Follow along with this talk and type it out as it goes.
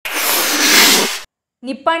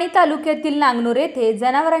निप्पाणी तालुक्यातील नांगनूर येथे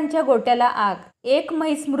जनावरांच्या गोट्याला आग, एक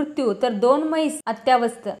म्हैस मृत्यू तर 2 म्हैस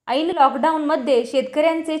अत्यवस्थ। ऐन लॉकडाऊन मध्ये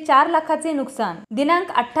शेतकऱ्यांचे 4 लाखाचे नुकसान।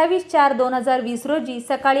 दिनांक 28/4/2020 रोजी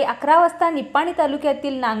सकाळी 11 वाजता निप्पाणी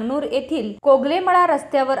तालुक्यातील नांगनूर येथील कोगलेमळा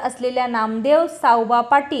रस्त्यावर असलेल्या नामदेव सावबा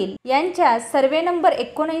पाटील यांच्या सर्वे नंबर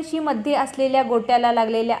 79 मध्ये असलेल्या गोट्याला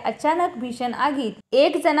लागलेल्या अचानक भीषण आगीत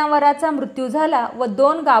एक जनावराचा मृत्यू झाला व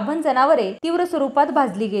 2 गाभण जनावरे तीव्र स्वरूपात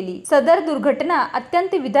भाजली गेली। सदर दुर्घटना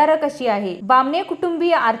अत्यंत विदारक अशी आहे। बामणे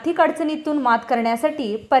कुटुंबीय आर्थिक अडचणीतून मात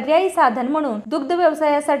करण्यासाठी पर्यायी साधन म्हणून दुग्ध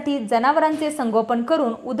व्यवसायासाठी जनावरांचे संगोपन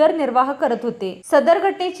करून उदरनिर्वाह करत होते। सदर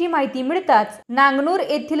घटनेची माहिती मिळताच नांगनूर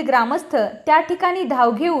येथील ग्रामस्थ त्या ठिकाणी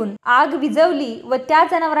धाव घेऊन आग विझवली व त्या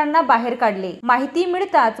जनावरांना बाहेर काढले। माहिती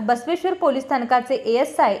मिळताच बसवेश्वर पोलीस स्थानकाचे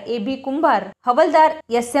एएसआय एबी कुंभार, हवालदार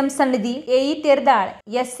एसएम सनदी, एई तेरदाळ,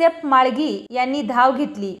 एसएफ माळगी यांनी धाव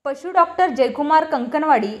घेतली। पशु डॉक्टर जयकुमार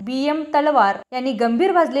कंकणवाडी, बीएम तलवार यांनी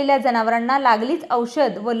गंभीर भाजलेल्या जनावरांना लागलीच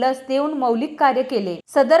औषध व लस देऊन मौलिक कार्य केले।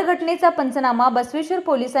 सदर घटनेचा पंचनामा बसवेश्वर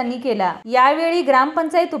पोलिसांनी केला। यावेळी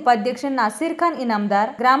ग्रामपंचायत उपाध्यक्ष नासिर खान इनामदार,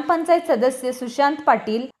 ग्रामपंचायत सदस्य सुशांत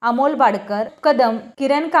पाटील, अमोल बाडकर कदम,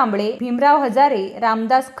 किरण कांबळे, भीमराव हजारे,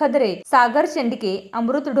 रामदास खदरे, सागर शेंडके,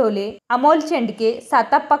 अमृत ढोले, अमोल शेंडके,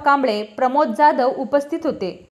 साताप्पा कांबळे, प्रमोद जाधव उपस्थित होते।